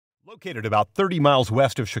Located about 30 miles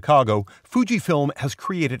west of Chicago, Fujifilm has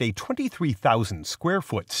created a 23,000 square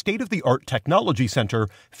foot state-of-the-art technology center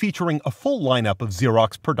featuring a full lineup of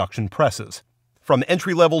Xerox production presses. From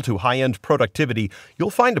entry-level to high-end productivity,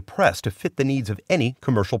 you'll find a press to fit the needs of any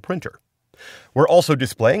commercial printer. We're also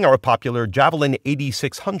displaying our popular Javelin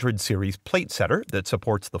 8600 series plate setter that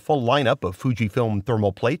supports the full lineup of Fujifilm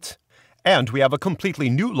thermal plates. And we have a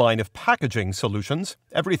completely new line of packaging solutions,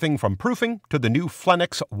 everything from proofing to the new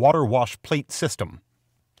Flenix water wash plate system.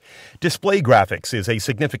 Display graphics is a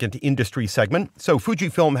significant industry segment, so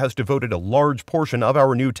Fujifilm has devoted a large portion of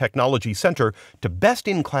our new technology center to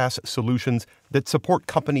best-in-class solutions that support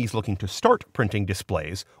companies looking to start printing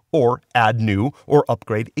displays or add new or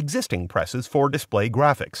upgrade existing presses for display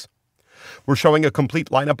graphics. We're showing a complete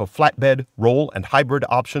lineup of flatbed, roll, and hybrid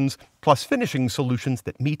options, plus finishing solutions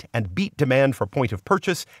that meet and beat demand for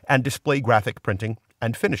point-of-purchase and display graphic printing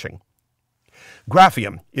and finishing.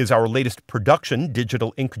 Graphiam is our latest production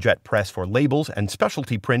digital inkjet press for labels and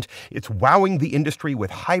specialty print. It's wowing the industry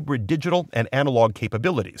with hybrid digital and analog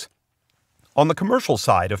capabilities. On the commercial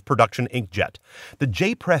side of production inkjet, the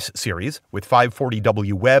J-Press series with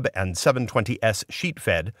 540W web and 720S sheet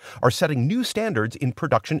fed are setting new standards in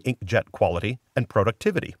production inkjet quality and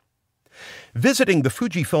productivity. Visiting the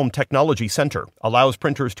Fujifilm Technology Center allows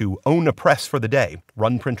printers to own a press for the day,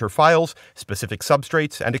 run printer files, specific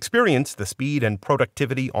substrates, and experience the speed and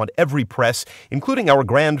productivity on every press, including our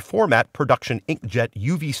grand format production inkjet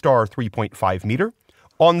UV Star 3.5 meter,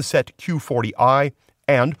 Onset Q40i,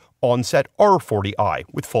 and Onset R40i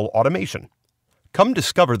with full automation. Come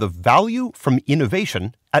discover the value from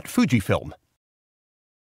innovation at Fujifilm.